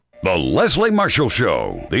The Leslie Marshall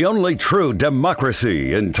Show, the only true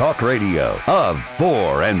democracy in talk radio, of,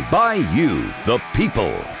 for, and by you, the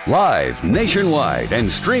people. Live nationwide and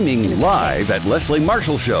streaming live at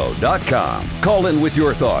lesliemarshallshow.com. Call in with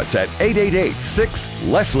your thoughts at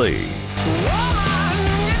 888-6-LESLIE.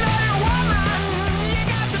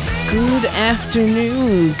 Good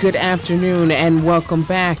afternoon, and welcome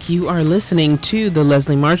back. You are listening to The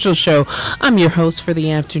Leslie Marshall Show. I'm your host for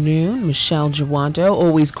the afternoon, Michele Jawando.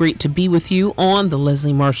 Always great to be with you on The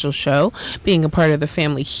Leslie Marshall Show, being a part of the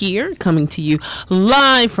family here, coming to you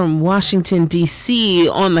live from Washington, D.C.,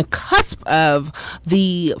 on the cusp of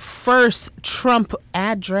the first Trump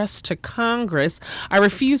address to Congress. I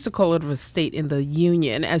refuse to call it a State in the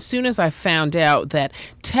Union. As soon as I found out that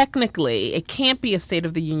technically it can't be a State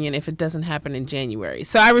of the Union if it doesn't happen in January.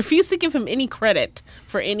 So I refuse to give him any credit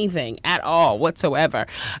for anything at all whatsoever,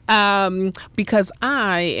 because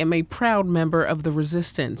I am a proud member of the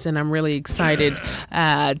resistance, and I'm really excited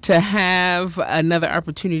to have another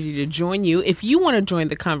opportunity to join you. If you want to join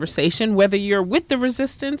the conversation, whether you're with the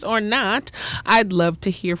resistance or not, I'd love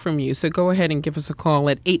to hear from you. So go ahead and give us a call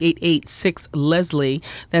at 888-6-LESLIE.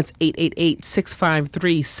 That's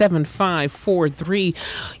 888-653-7543.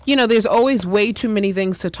 You know, there's always way too many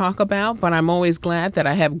things to talk about, but I'm always glad that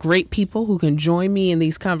I have great people who can join me in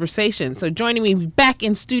these conversations. So joining me back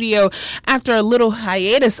in studio after a little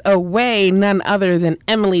hiatus away, none other than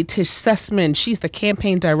Emily Tish Sussman. She's the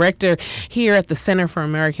campaign director here at the Center for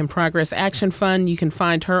American Progress Action Fund. You can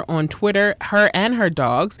find her on Twitter, her and her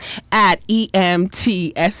dogs, at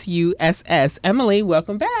EMTSUSS. Emily,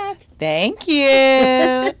 welcome back. Thank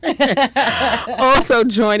you. Also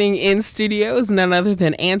joining in studio is none other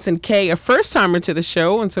than Anson Kay, a first-timer to the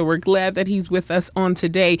show, and so we're glad that he's with us on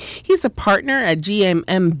today. He's a partner at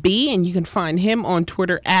GMMB, and you can find him on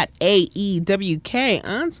Twitter at AEWK.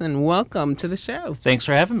 Anson, welcome to the show. Thanks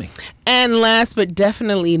for having me. And last but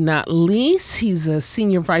definitely not least, he's a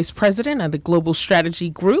senior vice president of the Global Strategy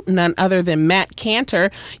Group, none other than Matt Cantor.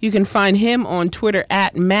 You can find him on Twitter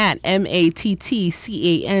at Matt,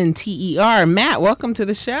 MATTCANTER. Matt, welcome to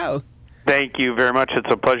the show. Thank you very much.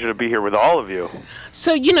 It's a pleasure to be here with all of you.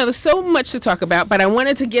 So, you know, there's so much to talk about, but I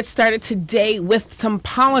wanted to get started today with some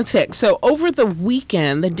politics. So over the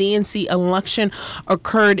weekend, the DNC election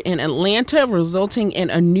occurred in Atlanta, resulting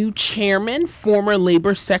in a new chairman, former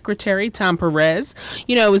Labor Secretary Tom Perez.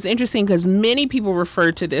 You know, it was interesting because many people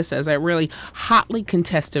referred to this as a really hotly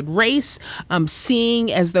contested race,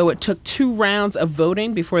 seeing as though it took 2 rounds of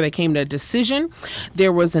voting before they came to a decision.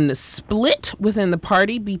 There was a split within the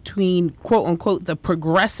party between quote-unquote the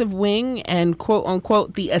progressive wing and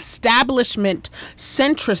quote-unquote the establishment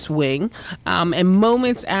centrist wing. And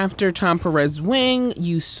moments after Tom Perez's wing,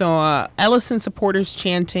 you saw Ellison supporters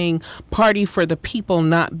chanting "Party for the People,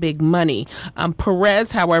 not big money."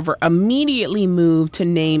 Perez, however, immediately moved to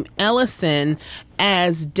name Ellison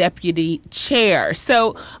as deputy chair.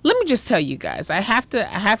 So let me just tell you guys, I have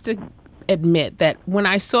to admit that when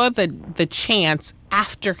I saw the chants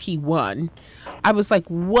after he won, I was like,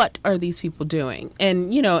 what are these people doing?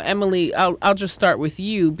 And, you know, Emily, I'll just start with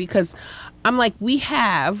you, because I'm like, we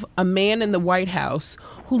have a man in the White House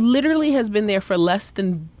who literally has been there for less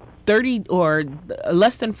than 30 or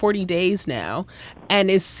less than 40 days now and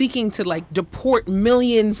is seeking to like deport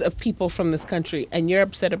millions of people from this country, and you're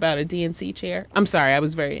upset about a DNC chair? I'm sorry, I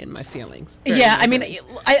was very in my feelings.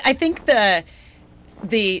 I think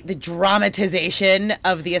the dramatization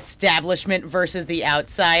of the establishment versus the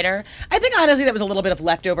outsider, I think honestly that was a little bit of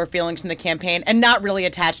leftover feelings from the campaign and not really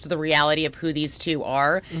attached to the reality of who these two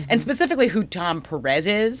are, and specifically who Tom Perez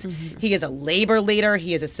is. He is a labor leader.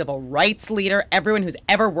 He is a civil rights leader. Everyone who's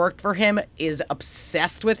ever worked for him is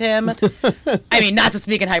obsessed with him. I mean, not to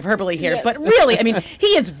speak in hyperbole here, yes, but really, I mean,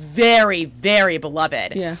 he is very, very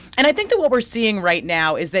beloved. Yeah. And I think that what we're seeing right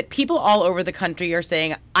now is that people all over the country are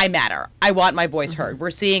saying, I matter. I want my voice heard. We're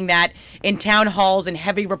seeing that in town halls in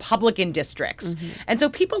heavy Republican districts. And so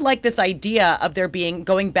people like this idea of there being,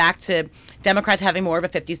 going back to Democrats having more of a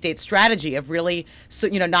 50-state strategy of really,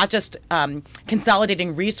 not just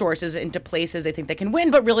consolidating resources into places they think they can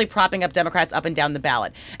win, but really propping up Democrats up and down the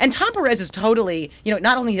ballot. And Tom Perez is totally,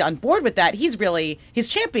 not only on board with that, he's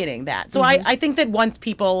championing that. So I think that once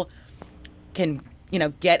people can,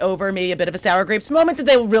 get over maybe a bit of a sour grapes moment, that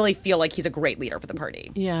they will really feel like he's a great leader for the party.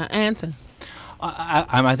 Yeah, Anson.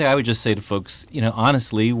 I think I would just say to folks,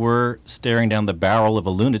 honestly, we're staring down the barrel of a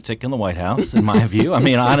lunatic in the White House, in my view. I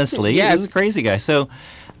mean, honestly, yes. He's a crazy guy. So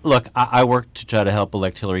Look, I worked to try to help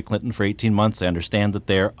elect Hillary Clinton for 18 months. I understand that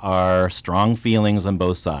there are strong feelings on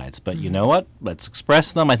both sides. But you know what? Let's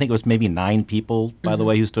express them. I think it was maybe 9 people, by the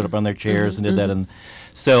way, who stood up on their chairs and did that. And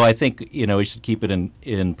so I think, we should keep it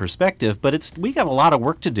in perspective. But we got a lot of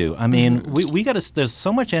work to do. I mean, there's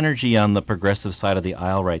so much energy on the progressive side of the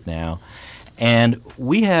aisle right now. And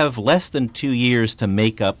we have less than 2 years to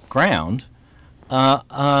make up ground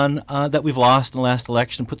that we've lost in the last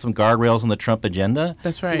election, put some guardrails on the Trump agenda.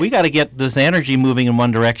 That's right. We got to get this energy moving in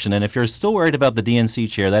one direction. And if you're still worried about the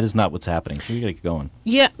DNC chair, that is not what's happening. So we got to get going.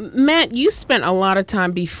 Yeah, Matt, you spent a lot of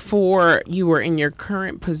time before you were in your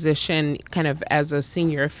current position, kind of as a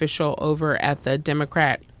senior official over at the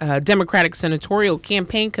Democratic Senatorial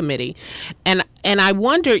Campaign Committee, and I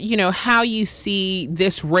wonder, how you see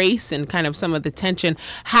this race and kind of some of the tension,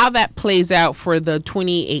 how that plays out for the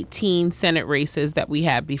 2018 Senate races that we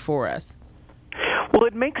have before us. Well,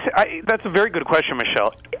 that's a very good question,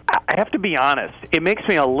 Michelle. I have to be honest. It makes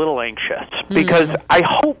me a little anxious because I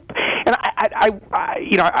hope, and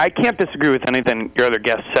I can't disagree with anything your other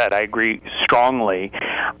guest said. I agree strongly.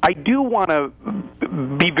 I do want to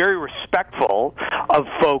be very respectful of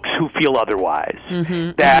folks who feel otherwise.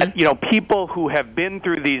 That people who have been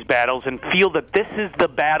through these battles and feel that this is the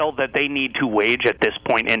battle that they need to wage at this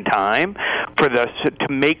point in time to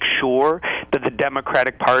make sure that the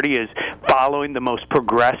Democratic Party is following the most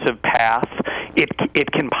progressive path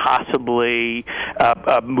it can possibly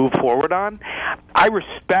move forward on. I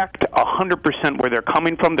respect 100% where they're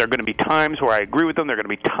coming from. There are going to be times where I agree with them. There are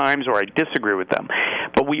going to be times where I disagree with them.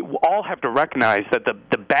 But we all have to recognize that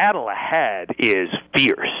the battle ahead is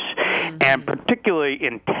fierce. And particularly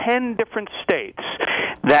in 10 different states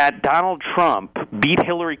that Donald Trump beat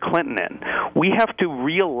Hillary Clinton in, we have to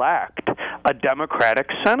reelect a Democratic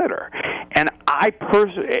senator. And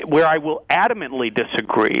where I will adamantly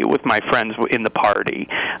disagree with my friends in the party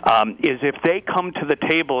is if they come to the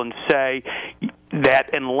table and say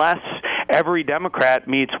that unless every Democrat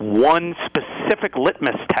meets one specific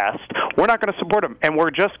litmus test, we're not going to support them. And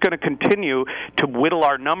we're just going to continue to whittle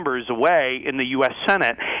our numbers away in the U.S.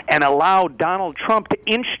 Senate and allow Donald Trump to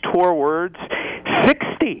inch towards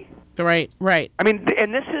 60. Right. I mean,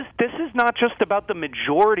 and this is not just about the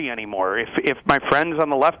majority anymore. If my friends on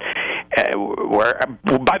the left,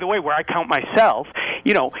 by the way, where I count myself,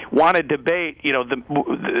 want to debate,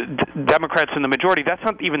 the Democrats in the majority, that's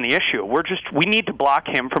not even the issue. We need to block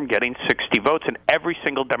him from getting 60 votes, and every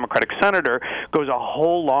single Democratic senator goes a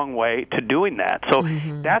whole long way to doing that. So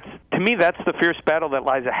to me, that's the fierce battle that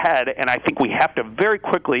lies ahead, and I think we have to very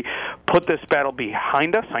quickly put this battle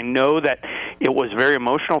behind us. I know that it was very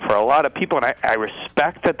emotional for a lot of people, and I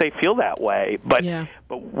respect that they feel that way, but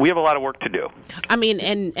we have a lot of work to do. I mean,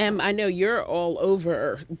 and I know you're all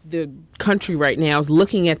over the country right now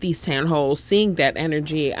looking at these town halls, seeing that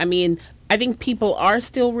energy. I mean, I think people are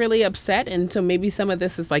still really upset, and so maybe some of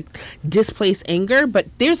this is like displaced anger, but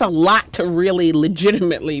there's a lot to really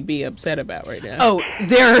legitimately be upset about right now. Oh,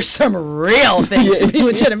 there are some real things to be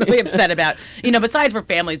legitimately upset about. Besides for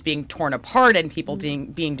families being torn apart and people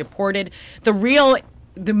being deported,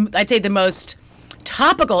 I'd say the most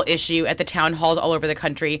topical issue at the town halls all over the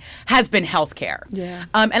country has been health care. Yeah.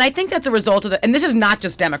 And I think that's a result of and this is not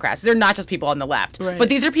just Democrats. They're not just people on the left. Right. But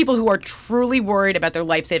these are people who are truly worried about their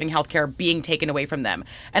life-saving health care being taken away from them.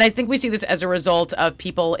 And I think we see this as a result of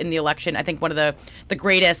people in the election. I think one of the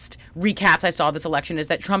greatest recaps I saw of this election is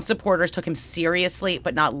that Trump supporters took him seriously,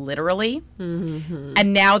 but not literally.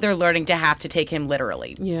 And now they're learning to have to take him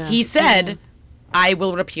literally. Yeah. He said, I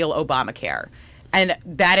will repeal Obamacare. And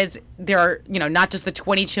there are, not just the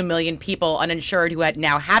 22 million people uninsured who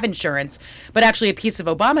now have insurance, but actually a piece of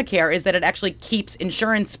Obamacare is that it actually keeps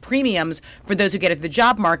insurance premiums for those who get into the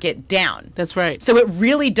job market down. That's right. So it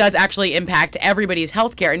really does actually impact everybody's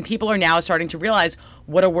health care, and people are now starting to realize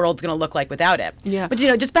what a world's going to look like without it. Yeah. But,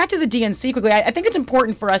 just back to the DNC quickly, I think it's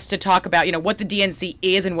important for us to talk about, what the DNC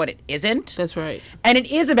is and what it isn't. That's right. And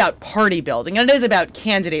it is about party building, and it is about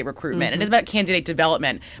candidate recruitment, and it's about candidate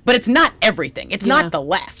development, but it's not everything. It's not the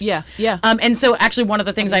left. Yeah. And so actually one of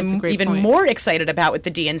the things I'm even point. more excited about with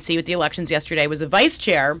the DNC, with the elections yesterday, was the vice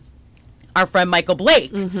chair, our friend Michael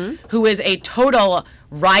Blake, who is a total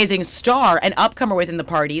rising star, an upcomer within the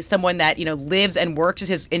party, someone that lives and works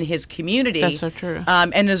in his community. That's so true.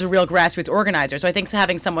 And is a real grassroots organizer. So I think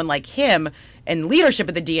having someone like him and leadership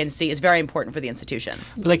of the DNC is very important for the institution.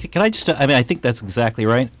 Like, can I just, I mean, I think that's exactly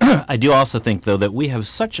right. I do also think, though, that we have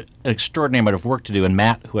such an extraordinary amount of work to do, and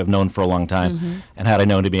Matt, who I've known for a long time, and had I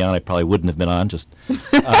known to be on, I probably wouldn't have been on, just,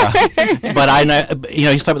 but I know, you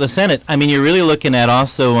know, you start with the Senate, I mean, you're really looking at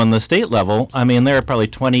also on the state level, I mean, there are probably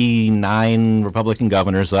 29 Republican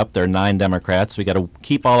governors up, there are 9 Democrats, we got to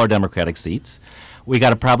keep all our Democratic seats. We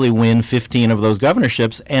got to probably win 15 of those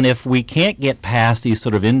governorships, and if we can't get past these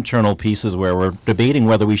sort of internal pieces where we're debating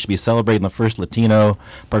whether we should be celebrating the first Latino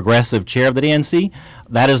progressive chair of the DNC,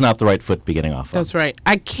 that is not the right foot beginning off of. That's right.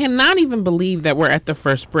 I cannot even believe that we're at the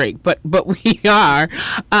first break, but we are.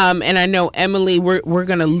 And I know, Emily, we're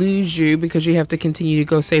going to lose you because you have to continue to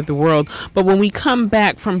go save the world. But when we come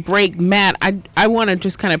back from break, Matt, I want to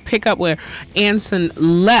just kind of pick up where Anson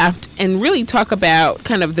left and really talk about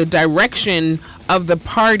kind of the direction of the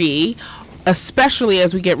party, especially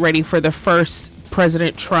as we get ready for the first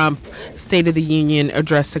President Trump State of the Union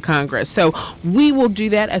address to Congress. So we will do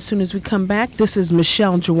that as soon as we come back. This is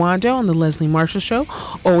Michele Jawando on the Leslie Marshall Show.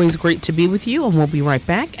 Always great to be with you, and we'll be right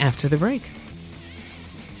back after the break.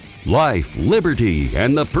 Life, liberty,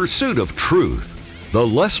 and the pursuit of truth. The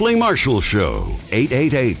Leslie Marshall Show.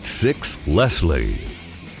 888-6-LESLIE.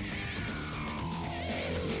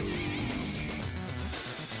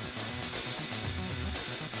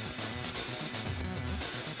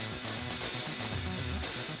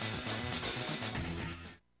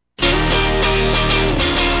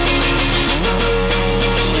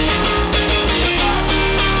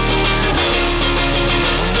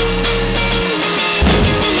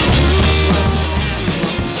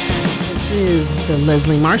 The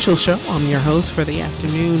Leslie Marshall Show. I'm your host for the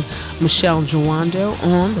afternoon, Michele Jawando,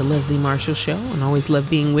 on the Leslie Marshall Show, and always love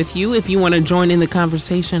being with you. If you want to join in the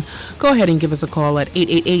conversation, go ahead and give us a call at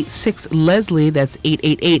 888-6-LESLIE. That's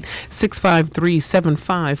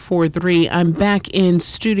 888-653-7543. I'm back in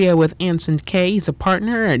studio with Anson Kay. He's a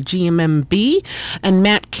partner at GMMB, and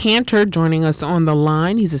Matt Cantor joining us on the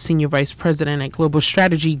line. He's a senior vice president at Global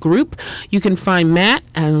Strategy Group. You can find Matt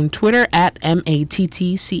on Twitter at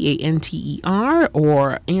MATTCANTER,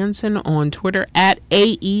 or Anson on Twitter at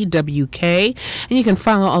AEWK. And you can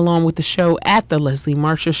follow along with the show at The Leslie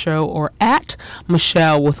Marshall Show or at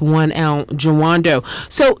Michele with 1L Jawando.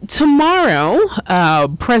 So tomorrow,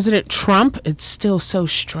 President Trump, it's still so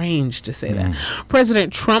strange to say that,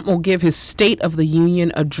 President Trump will give his State of the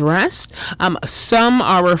Union address. Some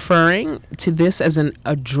are referring to this as an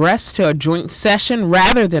address to a joint session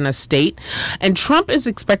rather than a state. And Trump is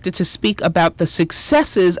expected to speak about the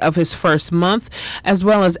successes of his first month, as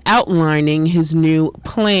well as outlining his new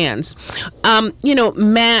plans.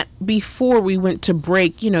 Matt, before we went to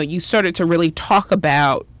break, you started to really talk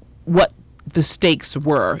about what the stakes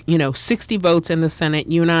were. 60 votes in the Senate.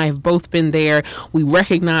 You and I have both been there. We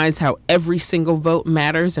recognize how every single vote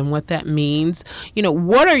matters and what that means.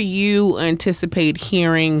 What are you anticipate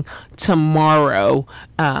hearing tomorrow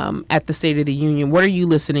at the State of the Union? What are you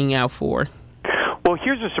listening out for? Well,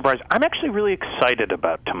 here's a surprise. I'm actually really excited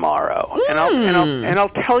about tomorrow, and I'll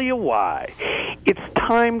tell you why. It's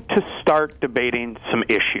time to start debating some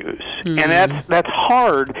issues, and that's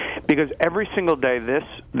hard because every single day this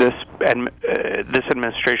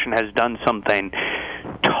administration has done something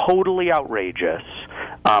totally outrageous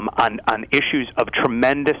on issues of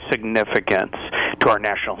tremendous significance to our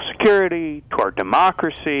national security, to our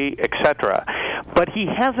democracy, etc. But he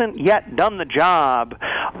hasn't yet done the job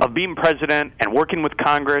of being president and working with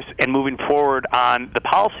Congress and moving forward on the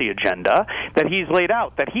policy agenda that he's laid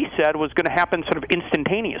out, that he said was going to happen sort of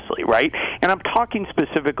instantaneously, right? And I'm talking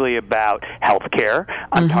specifically about health care.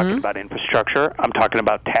 I'm talking about infrastructure. I'm talking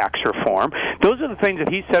about tax reform. Those are the things that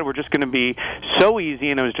he said were just going to be so easy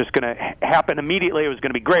and it was just going to happen immediately. It was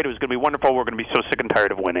going to be great. It was going to be wonderful. We're going to be so sick and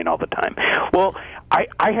tired of winning all the time. Well,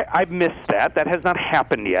 I missed that. That has not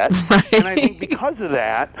happened yet. Right. And I think because of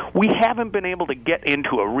that, we haven't been able to get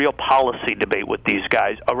into a real policy debate with these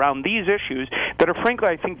guys around these issues that are, frankly,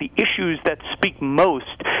 I think the issues that speak most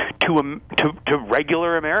to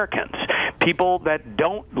regular Americans, people that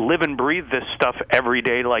don't live and breathe this stuff every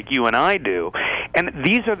day like you and I do. And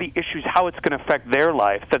these are the issues, how it's going to affect their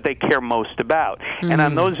life that they care most about. And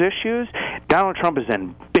on those issues, Donald Trump is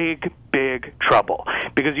in big trouble.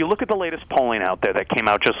 Because you look at the latest polling out there that came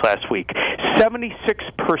out just last week,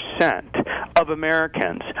 76% of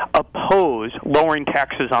Americans oppose lowering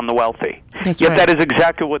taxes on the wealthy. That's Yet right. that is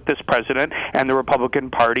exactly what this president and the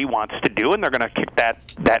Republican Party wants to do, and they're going to kick that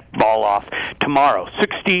ball off tomorrow.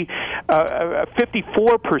 60%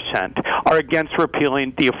 54% are against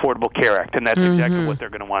repealing the Affordable Care Act, and that's exactly what they're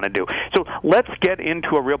going to want to do. So let's get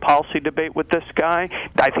into a real policy debate with this guy.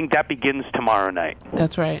 I think that begins tomorrow night.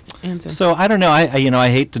 That's right. Anson. So I don't know. I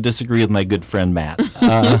hate to disagree with my good friend Matt,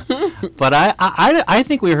 but I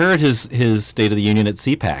think we heard his State of the Union at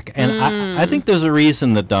CPAC, and I think there's a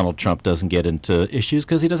reason that Donald Trump doesn't get into issues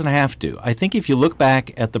because he doesn't have to. I think if you look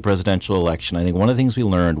back at the presidential election, I think one of the things we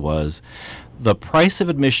learned was the price of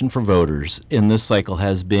admission for voters in this cycle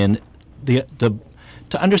has been to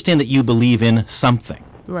understand that you believe in something.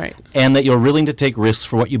 Right. And that you're willing to take risks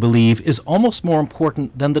for what you believe is almost more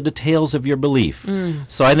important than the details of your belief.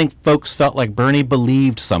 So I think folks felt like Bernie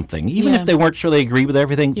believed something. Even if they weren't sure they agreed with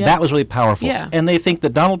everything, that was really powerful. Yeah. And they think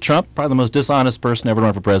that Donald Trump, probably the most dishonest person ever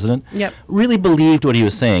run for president, Yep. really believed what he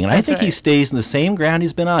was saying. And I think he right. stays in the same ground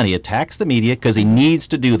he's been on. He attacks the media because he needs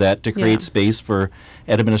to do that to create space for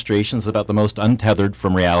administrations about the most untethered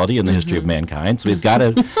from reality in the history of mankind. So he's got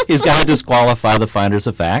to disqualify the finders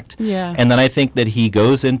of fact. Yeah. And then I think that he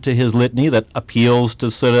goes into his litany that appeals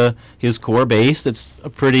to sort of his core base. That's a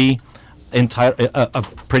pretty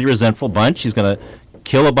resentful bunch. He's going to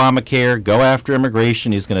kill Obamacare, go after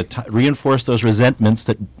immigration. He's going to reinforce those resentments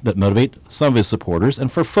that motivate some of his supporters.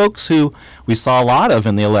 And for folks who we saw a lot of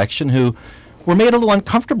in the election who were made a little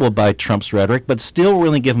uncomfortable by Trump's rhetoric, but still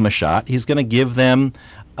really give him a shot, he's going to give them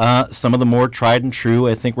some of the more tried and true,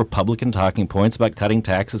 I think, Republican talking points about cutting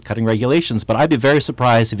taxes, cutting regulations. But I'd be very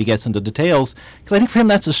surprised if he gets into details, because I think for him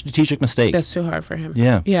that's a strategic mistake. That's too hard for him.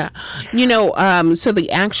 Yeah. Yeah. So the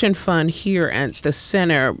Action Fund here at the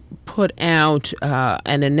center put out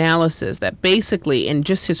an analysis that basically in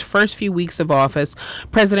just his first few weeks of office,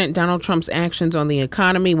 President Donald Trump's actions on the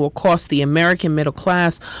economy will cost the American middle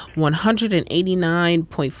class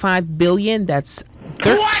 $189.5 billion. That's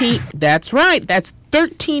 13. That's right. That's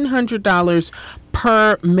 $1,300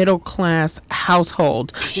 per middle class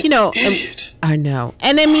household. I know.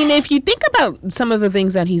 And I mean, if you think about some of the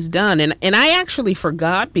things that he's done, and I actually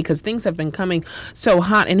forgot because things have been coming so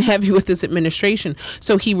hot and heavy with this administration.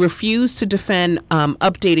 So he refused to defend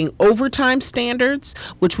updating overtime standards,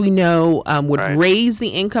 which we know would raise the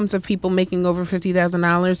incomes of people making over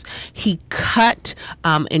 $50,000. He cut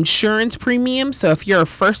insurance premiums. So if you're a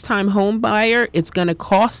first-time home buyer, it's going to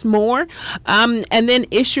cost more. And then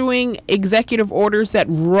issuing executive orders that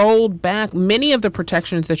rolled back many of the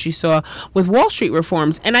protections that you saw with Wall Street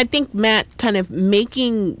reforms. And I think, Matt, kind of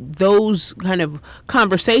making those kind of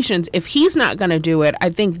conversations, if he's not going to do it, I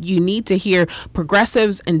think you need to hear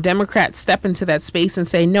progressives and Democrats step into that space and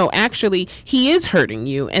say, no, actually, he is hurting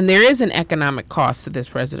you, and there is an economic cost to this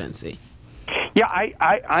presidency. Yeah,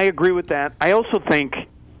 I agree with that. I also think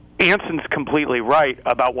Anson's completely right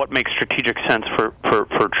about what makes strategic sense for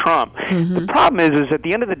Trump. The problem is at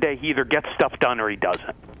the end of the day, he either gets stuff done or he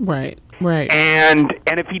doesn't. Right. And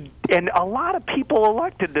a lot of people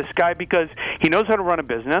elected this guy because he knows how to run a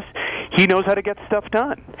business, he knows how to get stuff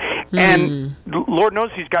done, and Lord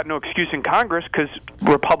knows he's got no excuse in Congress because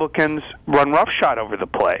Republicans run roughshod over the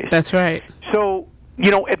place. That's right. So,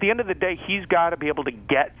 at the end of the day, he's got to be able to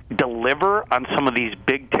deliver on some of these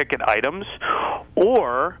big ticket items,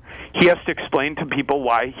 or he has to explain to people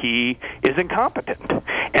why he is incompetent.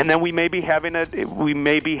 And then we may be having a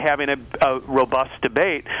robust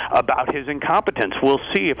debate about his incompetence. We'll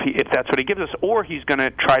see if that's what he gives us, or he's going to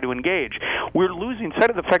try to engage. We're losing sight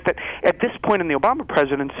of the fact that at this point in the Obama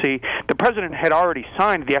presidency, the president had already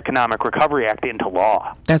signed the Economic Recovery Act into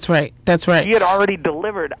law. That's right. He had already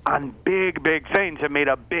delivered on big things that made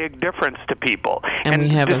a big difference to people. And we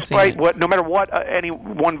haven't despite seen it. no matter what any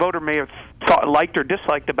one voter may have liked or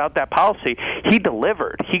disliked about that policy, he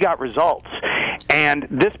delivered. He got results. And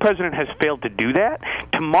this president has failed to do that.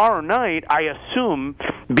 Tomorrow night, I assume,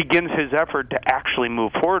 begins his effort to actually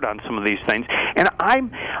move forward on some of these things. And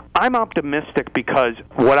I'm optimistic because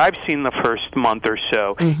what I've seen the first month or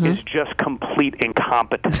so is just complete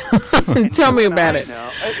incompetence. Tell me about it.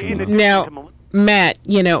 Now, Matt,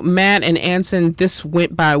 Matt and Anson, this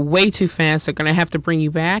went by way too fast. They're going to have to bring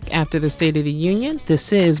you back after the State of the Union.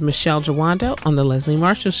 This is Michele Jawando on The Leslie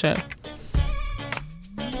Marshall Show.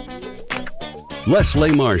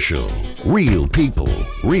 Leslie Marshall. Real people,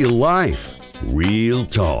 real life, real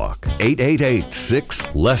talk.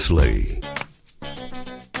 888-6-LESLIE.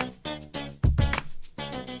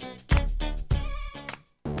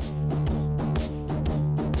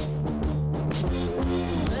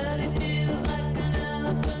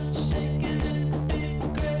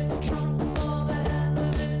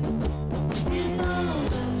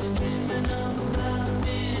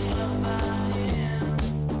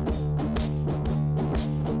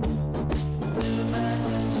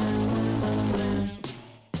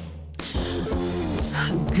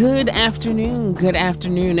 Good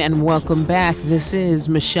afternoon, and welcome back. This is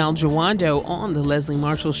Michele Jawando on the Leslie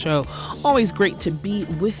Marshall Show. Always great to be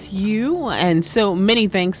with you, and so many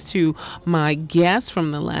thanks to my guests from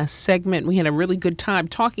the last segment. We had a really good time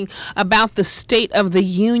talking about the State of the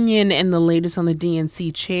Union and the latest on the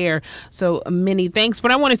DNC chair, so many thanks.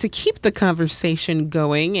 But I wanted to keep the conversation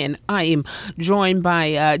going, and I am joined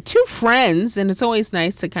by two friends, and it's always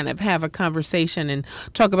nice to kind of have a conversation and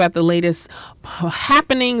talk about the latest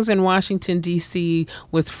happenings in Washington, D.C.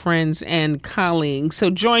 with friends and colleagues. So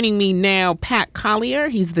joining me now, Pat Collier.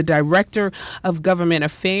 He's the Director of Government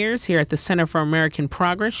Affairs here at the Center for American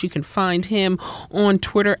Progress. You can find him on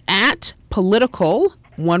Twitter at political,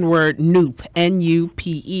 one word, Nupe,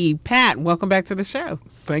 N-U-P-E. Pat, welcome back to the show.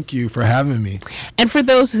 Thank you for having me. And for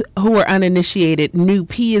those who are uninitiated,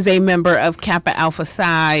 Nupe, he is a member of Kappa Alpha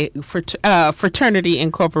Psi Fraternity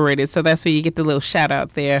Incorporated. So that's where you get the little shout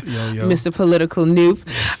out there, yo. Mr. Political Nupe.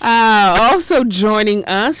 Yes. Also joining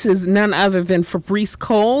us is none other than Fabrice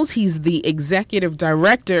Coles. He's the Executive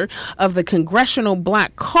Director of the Congressional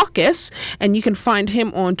Black Caucus. And you can find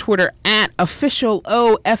him on Twitter at official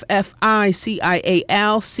OFFICIAL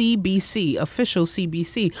CBC, official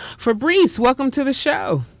CBC. Fabrice, welcome to the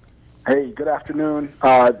show. Hey, good afternoon.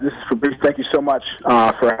 This is Fabrice. Thank you so much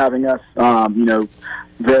for having us.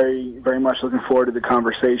 Very, very much looking forward to the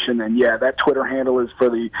conversation. And yeah, that Twitter handle is for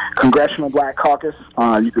the Congressional Black Caucus.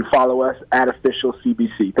 You can follow us at official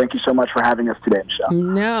CBC. Thank you so much for having us today, Michele.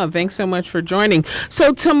 No, thanks so much for joining.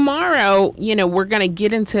 So tomorrow, we're going to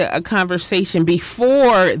get into a conversation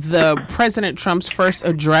before the President Trump's first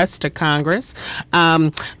address to Congress.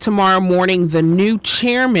 Tomorrow morning, the new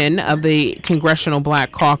chairman of the Congressional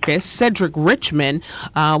Black Caucus, Cedric Richmond,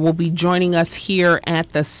 will be joining us here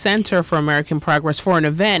at the Center for American Progress for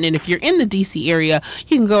an event. And if you're in the DC area,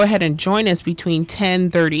 you can go ahead and join us between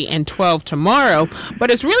 10:30 and 12 tomorrow.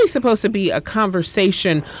 But it's really supposed to be a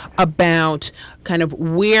conversation about kind of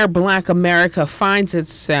where Black America finds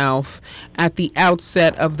itself at the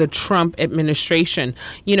outset of the Trump administration.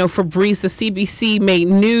 Fabrice, the CBC made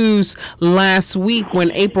news last week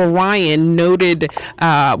when April Ryan, noted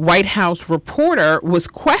White House reporter, was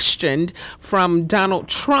questioned from Donald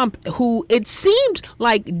Trump, who it seemed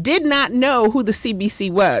like did not know who the CBC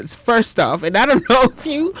was, first off. And I don't know if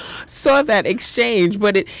you saw that exchange,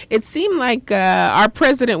 but it seemed like our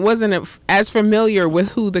president wasn't as familiar with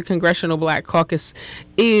who the Congressional Black Caucus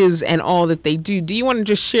is and all that they do. Do you want to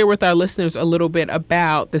just share with our listeners a little bit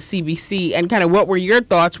about the CBC and kind of what were your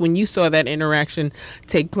thoughts when you saw that interaction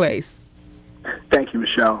take place? Thank you,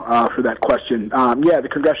 Michele, for that question. The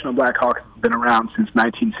Congressional Black Caucus has been around since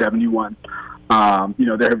 1971.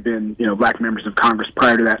 There have been, Black members of Congress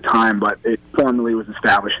prior to that time, but it formally was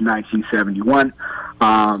established in 1971.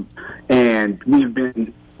 And we've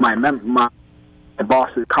been, my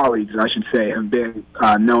boss's colleagues, I should say, have been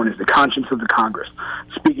known as the conscience of the Congress,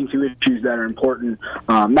 speaking to issues that are important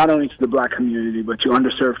not only to the Black community, but to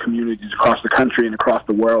underserved communities across the country and across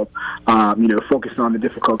the world, focused on the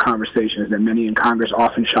difficult conversations that many in Congress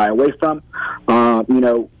often shy away from.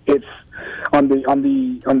 It's on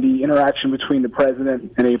the interaction between the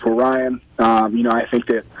president and April Ryan. I think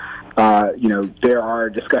that there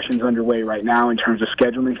are discussions underway right now in terms of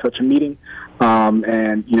scheduling such a meeting,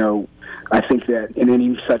 I think that in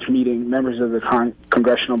any such meeting, members of the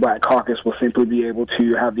Congressional Black Caucus will simply be able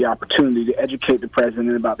to have the opportunity to educate the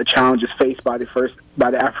president about the challenges faced by the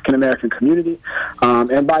African American community,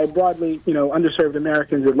 and by broadly, underserved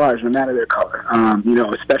Americans at large, no matter their color.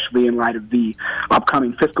 Especially in light of the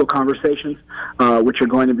upcoming fiscal conversations, which are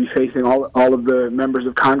going to be facing all of the members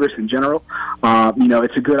of Congress in general.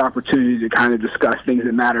 It's a good opportunity to kind of discuss things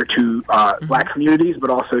that matter to Black communities, but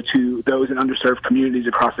also to those in underserved communities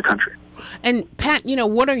across the country. And Pat,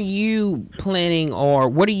 what are you planning, or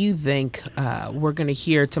what do you think we're going to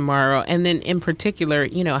hear tomorrow? And then in particular,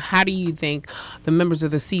 how do you think the members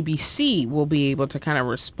of the CBC will be able to kind of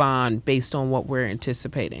respond based on what we're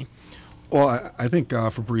anticipating? Well, I think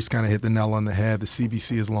Fabrice kind of hit the nail on the head. The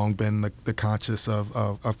CBC has long been the conscience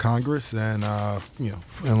of Congress, and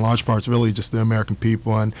in large parts, really just the American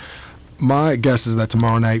people. And my guess is that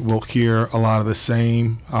tomorrow night we'll hear a lot of the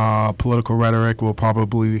same political rhetoric. We'll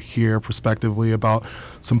probably hear prospectively about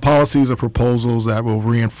some policies or proposals that will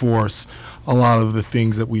reinforce a lot of the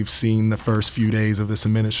things that we've seen the first few days of this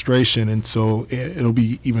administration. And so it'll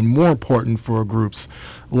be even more important for groups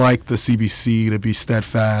like the CBC to be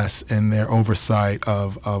steadfast in their oversight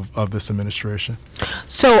of this administration.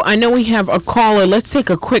 So I know we have a caller. Let's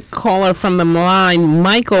take a quick caller from the line.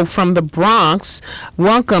 Michael from the Bronx.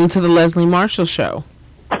 Welcome to the Leslie Marshall Show.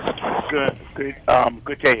 Good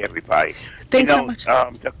day, everybody. Thanks so much.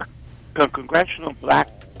 the Congressional Black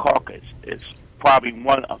Caucus is probably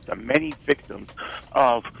one of the many victims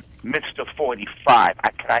of Mr. 45. I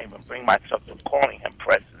can't even bring myself to calling him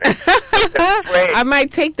president. I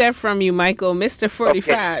might take that from you, Michael, Mr.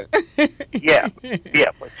 45. Okay. Yeah.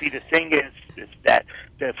 But see, the thing is that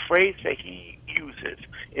the phrase that he uses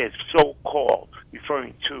is so-called,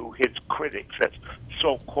 referring to his critics as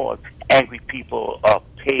so-called angry people of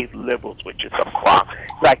paid liberals, which is a crime.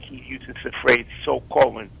 Like he uses the phrase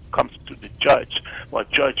so-called when it comes to the judge or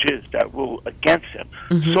judges that rule against him.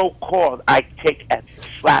 Mm-hmm. So-called I take as a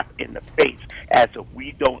slap in the face, as if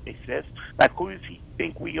we don't exist. Like, who does he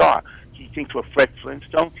think we are? He thinks we're Fred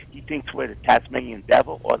Flintstone. He thinks we're the Tasmanian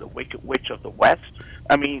devil or the Wicked Witch of the West.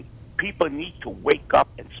 I mean, people need to wake up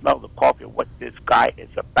and smell the coffee of what this guy is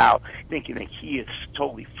about, thinking that he is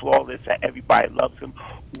totally flawless, that everybody loves him.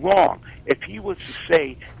 Wrong. If he was to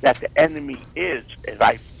say that the enemy is, as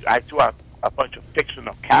I threw out a bunch of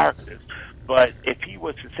fictional characters, but if he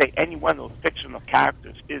was to say any one of those fictional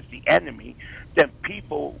characters is the enemy, then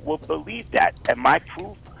people will believe that. And my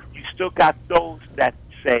proof, you still got those that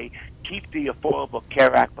say, keep the Affordable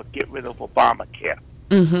Care Act, but get rid of Obamacare.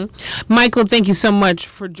 Mm-hmm. Michael, thank you so much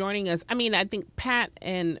for joining us. I mean, I think Pat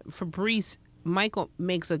and Fabrice, Michael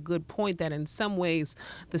makes a good point that in some ways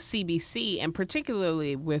the CBC, and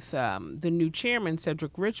particularly with the new chairman,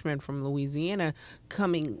 Cedric Richmond from Louisiana,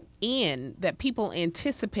 coming in, that people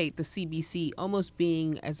anticipate the CBC almost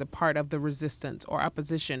being as a part of the resistance or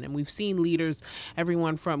opposition. And we've seen leaders,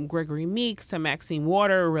 everyone from Gregory Meeks to Maxine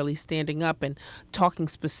Waters, really standing up and talking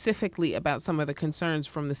specifically about some of the concerns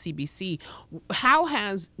from the CBC. How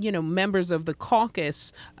has, members of the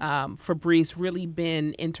caucus, Fabrice, really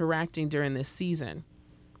been interacting during this season?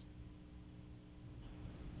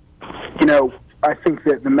 I think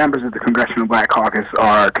that the members of the Congressional Black Caucus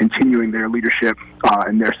are continuing their leadership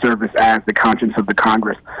and their service as the conscience of the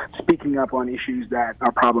Congress, speaking up on issues that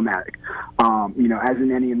are problematic. As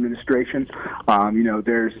in any administration,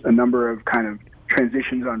 there's a number of kind of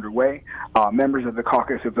transitions underway. Members of the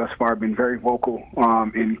caucus have thus far been very vocal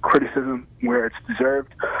in criticism where it's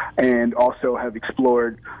deserved, and also have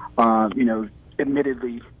explored,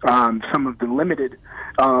 admittedly, some of the limited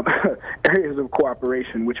areas of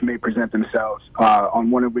cooperation which may present themselves,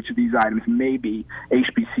 on one of which of these items may be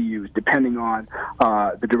HBCUs, depending on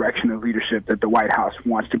the direction of leadership that the White House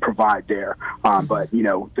wants to provide there. But,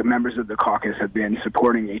 the members of the caucus have been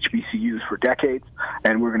supporting HBCUs for decades,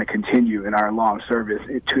 and we're going to continue in our long service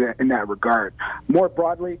in that regard. More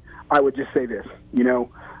broadly, I would just say this,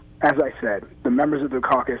 as I said, the members of the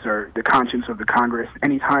caucus are the conscience of the Congress.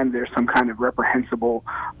 Anytime there's some kind of reprehensible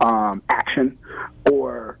action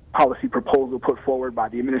or policy proposal put forward by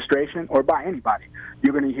the administration or by anybody,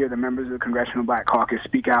 you're going to hear the members of the Congressional Black Caucus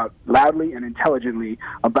speak out loudly and intelligently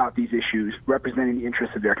about these issues, representing the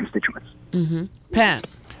interests of their constituents. Mm-hmm. Pat?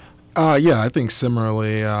 I think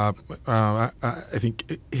similarly. I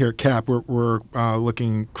think here at CAP, we're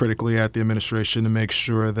looking critically at the administration to make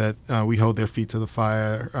sure that we hold their feet to the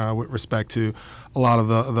fire with respect to a lot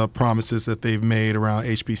of the promises that they've made around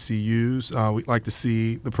HBCUs. We'd like to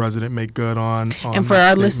see the president make good on and for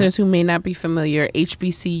our listeners who may not be familiar,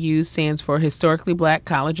 HBCU stands for Historically Black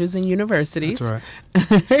Colleges and Universities.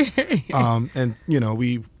 That's right. And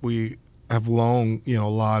we have long,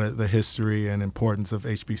 lauded the history and importance of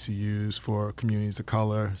HBCUs for communities of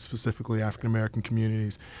color, specifically African American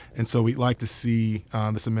communities, and so we'd like to see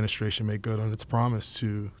this administration make good on its promise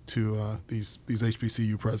to these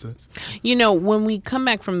HBCU presidents. When we come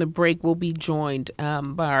back from the break, we'll be joined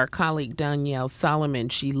by our colleague Danielle Solomon.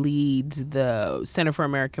 She leads the Center for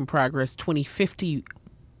American Progress 2050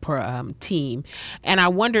 team, and I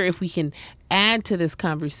wonder if we can add to this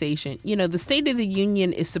conversation. The State of the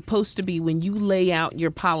Union is supposed to be when you lay out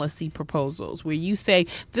your policy proposals, where you say,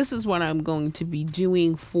 this is what I'm going to be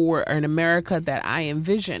doing for an America that I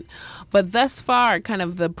envision. But thus far, kind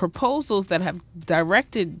of the proposals that have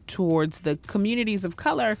directed towards the communities of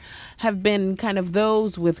color have been kind of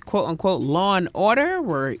those with quote unquote law and order,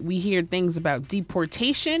 where we hear things about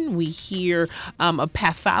deportation. We hear a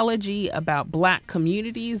pathology about Black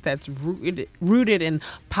communities that's rooted in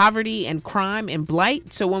poverty and crime and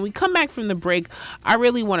blight. So when we come back from the break, I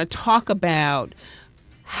really want to talk about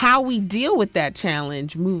how we deal with that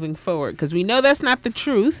challenge moving forward, because we know that's not the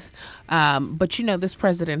truth. But this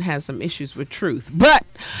president has some issues with truth, but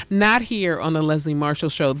not here on the Leslie Marshall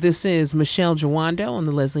Show. This is Michele Jawando on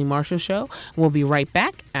the Leslie Marshall Show. We'll be right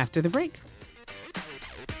back after the break.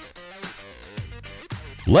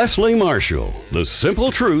 Leslie Marshall, the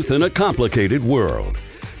simple truth in a complicated world.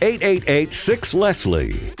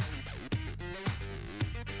 888-6-LESLIE.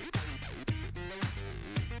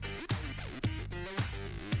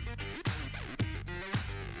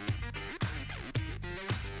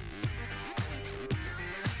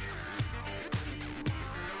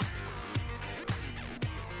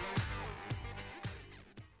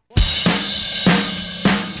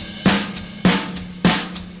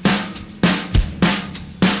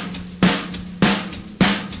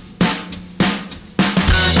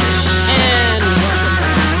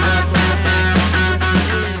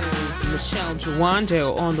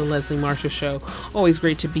 Jawando on the Leslie Marshall Show. Always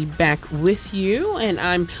great to be back with you. And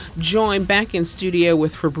I'm joined back in studio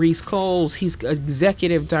with Fabrice Coles. He's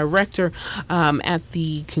Executive Director at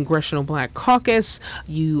the Congressional Black Caucus.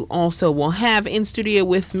 You also will have in studio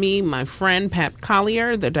with me my friend Pat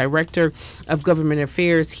Collier, the Director of Government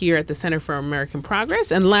Affairs here at the Center for American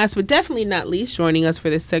Progress. And last but definitely not least, joining us for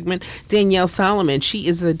this segment, Danielle Solomon. She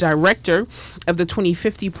is the Director of the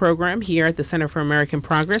 2050 program here at the Center for American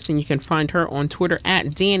Progress, and you can find her on Twitter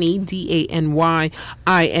at Danny,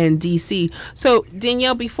 DANYINDC. So,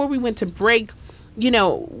 Danielle, before we went to break,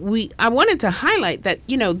 I wanted to highlight that,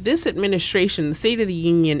 this administration, the State of the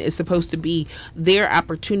Union, is supposed to be their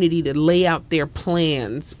opportunity to lay out their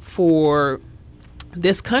plans for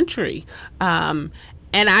this country. And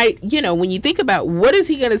when you think about what is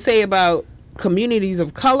he going to say about communities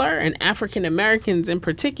of color and African Americans in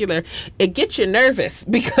particular, it gets you nervous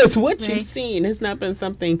because what you've seen has not been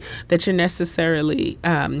something that you necessarily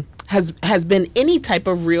has been any type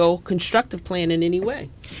of real constructive plan in any way.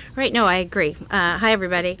 Right. No, I agree. Hi,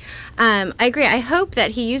 everybody. I agree. I hope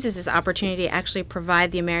that he uses this opportunity to actually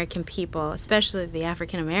provide the American people, especially the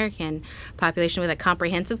African American population, with a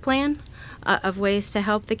comprehensive plan of ways to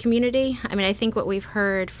help the community. I mean, I think what we've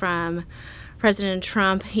heard from President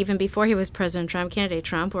Trump, even before he was President Trump, candidate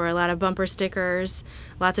Trump, were a lot of bumper stickers,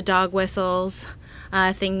 lots of dog whistles,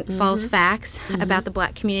 false facts about the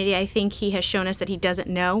black community. I think he has shown us that he doesn't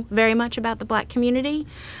know very much about the black community.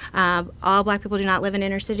 All black people do not live in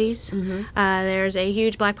inner cities. There's a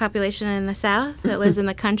huge black population in the South that lives in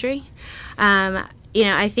the country.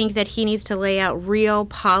 I think that he needs to lay out real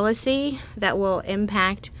policy that will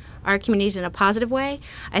impact our communities in a positive way.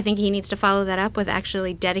 I think he needs to follow that up with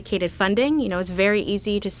actually dedicated funding. It's very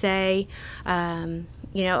easy to say,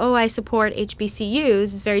 I support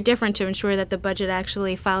HBCUs. It's very different to ensure that the budget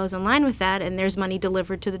actually follows in line with that and there's money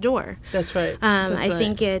delivered to the door. That's right. I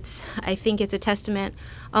think it's a testament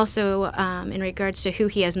also in regards to who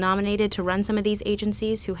he has nominated to run some of these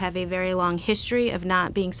agencies who have a very long history of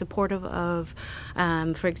not being supportive of,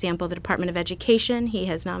 for example, the Department of Education. He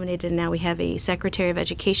has nominated, and now we have a Secretary of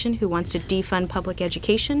Education who wants to defund public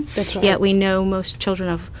education. That's right. Yet we know most children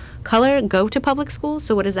of color go to public schools,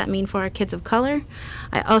 so what does that mean for our kids of color?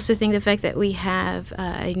 I also think the fact that we have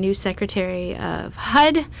a new Secretary of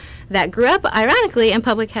HUD that grew up, ironically, in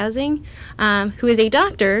public housing, who is a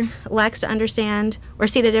doctor, lacks to understand or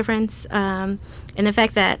see the difference in the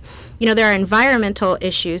fact that, there are environmental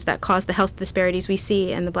issues that cause the health disparities we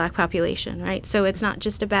see in the black population, right? So it's not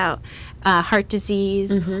just about heart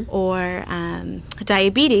disease or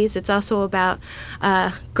diabetes. It's also about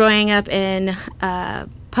growing up in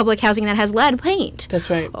public housing that has lead paint. That's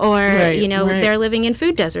right. Or, they're living in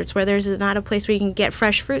food deserts where there's not a place where you can get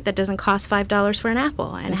fresh fruit that doesn't cost $5 for an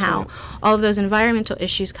apple, and how all of those environmental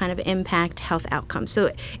issues kind of impact health outcomes.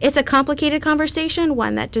 So it's a complicated conversation,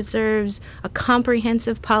 one that deserves a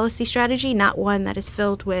comprehensive policy strategy, not one that is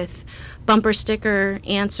filled with bumper sticker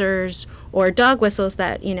answers or dog whistles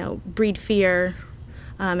that, breed fear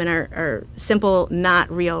and are simple,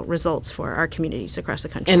 not real results for our communities across the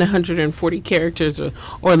country. And 140 characters or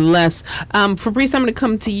less. Fabrice, I'm going to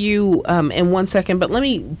come to you in 1 second, but let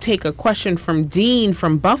me take a question from Dean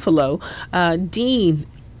from Buffalo. Dean.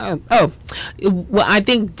 Well, I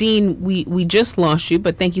think, Dean, we just lost you,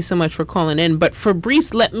 but thank you so much for calling in. But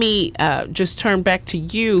Fabrice, let me just turn back to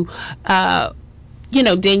you.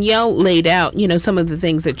 Danielle laid out, some of the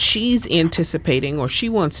things that she's anticipating or she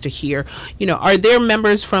wants to hear. Are there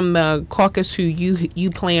members from the caucus who you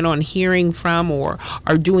plan on hearing from or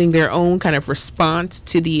are doing their own kind of response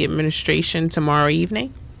to the administration tomorrow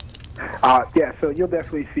evening? So you'll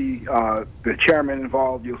definitely see the chairman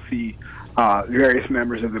involved. You'll see various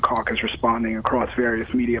members of the caucus responding across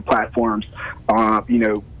various media platforms,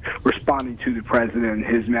 responding to the president,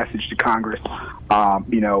 his message to Congress.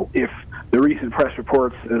 If the recent press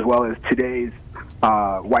reports as well as today's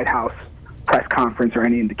White House press conference are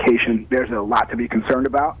any indication, there's a lot to be concerned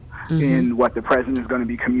about in what the president is going to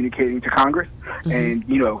be communicating to Congress. And,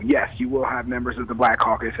 yes, you will have members of the Black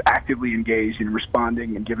Caucus actively engaged in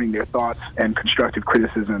responding and giving their thoughts and constructive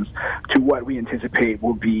criticisms to what we anticipate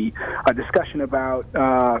will be a discussion about,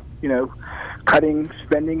 cutting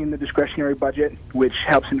spending in the discretionary budget, which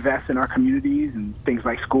helps invest in our communities and things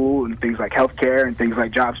like school and things like healthcare and things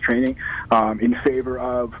like jobs training, in favor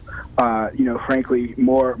of, frankly,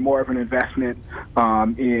 more of an investment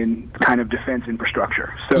in kind of defense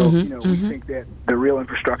infrastructure. So, we think that the real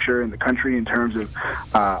infrastructure in the country in terms of,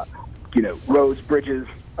 roads, bridges,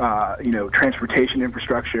 transportation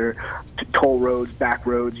infrastructure, toll roads, back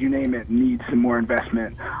roads, you name it, needs some more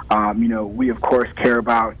investment. We of course care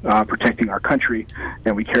about protecting our country,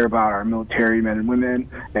 and we care about our military men and women,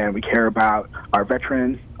 and we care about our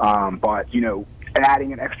veterans. But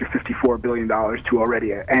adding an extra $54 billion to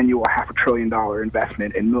already an annual $500 billion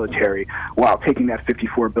investment in military, while taking that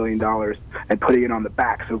 $54 billion and putting it on the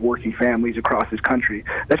backs of working families across this country,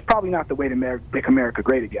 that's probably not the way to make America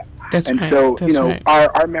great again.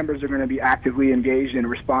 Our members are going to be actively engaged in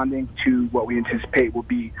responding to what we anticipate will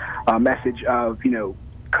be a message of,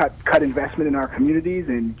 cut investment in our communities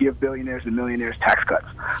and give billionaires and millionaires tax cuts.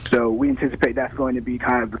 So we anticipate that's going to be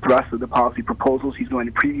kind of the thrust of the policy proposals he's going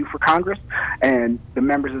to preview for Congress, and the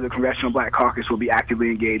members of the Congressional Black Caucus will be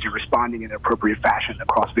actively engaged in responding in an appropriate fashion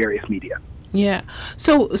across various media. Yeah.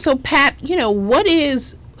 So Pat, what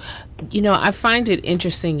is, I find it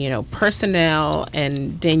interesting, personnel,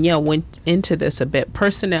 and Danielle went into this a bit.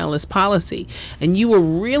 Personnel is policy, and you were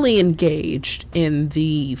really engaged in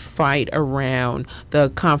the fight around the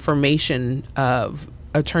confirmation of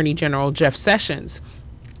Attorney General Jeff Sessions.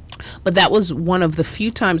 But that was one of the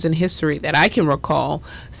few times in history that I can recall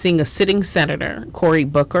seeing a sitting senator, Cory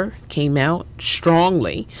Booker, came out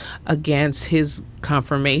strongly against his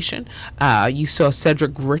confirmation. You saw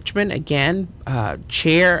Cedric Richmond, again,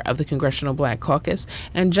 chair of the Congressional Black Caucus,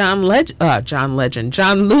 and John Lewis,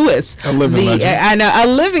 a living legend. I know, a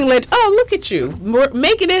living legend. Oh, look at you,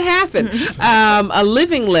 making it happen. A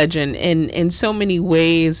living legend in so many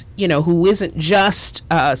ways, who isn't just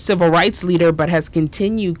a civil rights leader, but has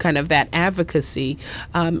continued kind of that advocacy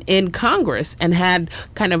in Congress, and had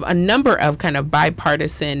kind of a number of kind of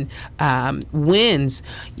bipartisan wins.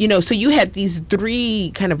 So you had these three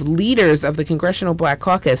kind of leaders of the Congressional Black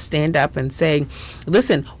Caucus stand up and say,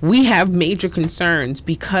 listen, we have major concerns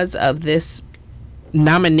because of this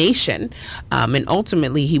nomination, and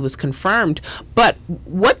ultimately he was confirmed. But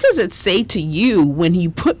what does it say to you when you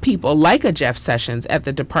put people like a Jeff Sessions at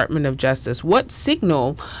the Department of Justice? What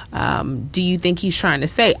signal do you think he's trying to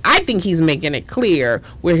say? I think he's making it clear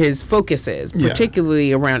where his focus is,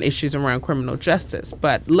 particularly around issues around criminal justice.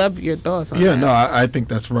 But love your thoughts on that. No, I think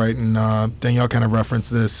that's right. And Danielle kind of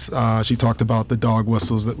referenced this. She talked about the dog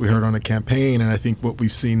whistles that we heard on the campaign, and I think what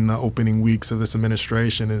we've seen in the opening weeks of this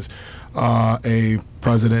administration is a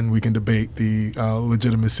president, we can debate the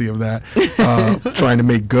legitimacy of that, trying to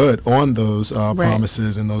make good on those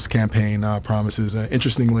promises and those campaign promises.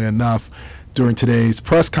 Interestingly enough, during today's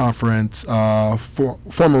press conference,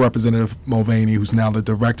 former Representative Mulvaney, who's now the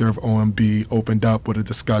director of OMB, opened up with a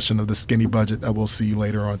discussion of the skinny budget that we'll see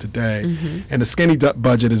later on today. Mm-hmm. And the skinny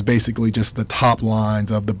budget is basically just the top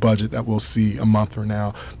lines of the budget that we'll see a month from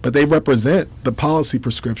now. But they represent the policy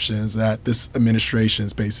prescriptions that this administration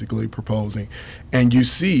is basically proposing. And you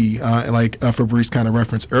see, like Fabrice kind of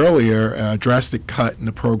referenced earlier, a drastic cut in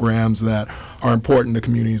the programs that are important to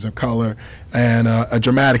communities of color, and a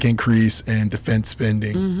dramatic increase in defense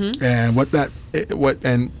spending. Mm-hmm.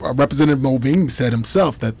 And Representative Mulvaney said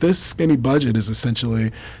himself that this skinny budget is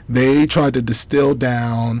essentially, they tried to distill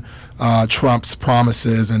down Trump's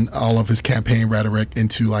promises and all of his campaign rhetoric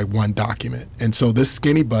into like one document. And so this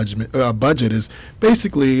skinny budget is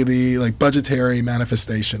basically the budgetary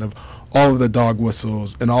manifestation of all of the dog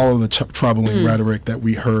whistles and all of the troubling rhetoric that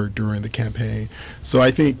we heard during the campaign. So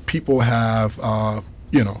I think people have,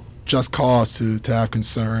 just cause to have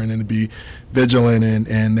concern and to be vigilant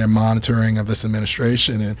in their monitoring of this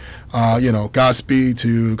administration. And, Godspeed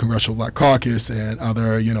to Congressional Black Caucus and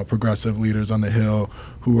other, progressive leaders on the Hill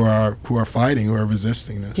who are fighting, who are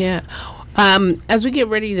resisting this. Yeah. As we get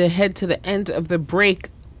ready to head to the end of the break,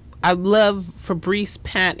 I'd love Fabrice,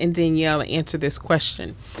 Pat, and Danielle to answer this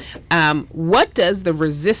question. What does the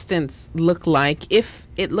resistance look like, if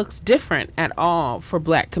it looks different at all, for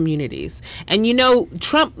Black communities? And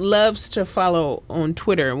Trump loves to follow on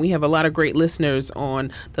Twitter, and we have a lot of great listeners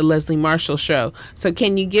on the Leslie Marshall Show. So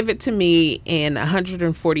can you give it to me in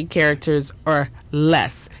 140 characters or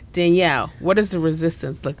less? Danielle, what does the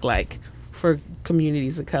resistance look like for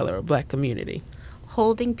communities of color or Black community?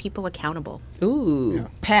 Holding people accountable. Ooh, yeah.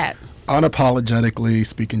 Pat. Unapologetically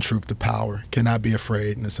speaking truth to power. Cannot be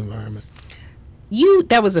afraid in this environment.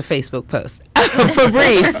 That was a Facebook post.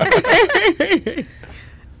 Fabrice.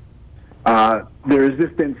 The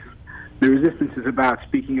resistance is about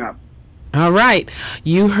speaking up. All right.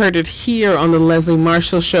 You heard it here on the Leslie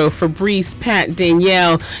Marshall Show. Fabrice, Pat,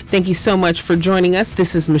 Danielle, thank you so much for joining us.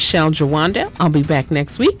 This is Michele Jawando. I'll be back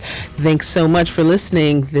next week. Thanks so much for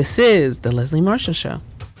listening. This is the Leslie Marshall Show.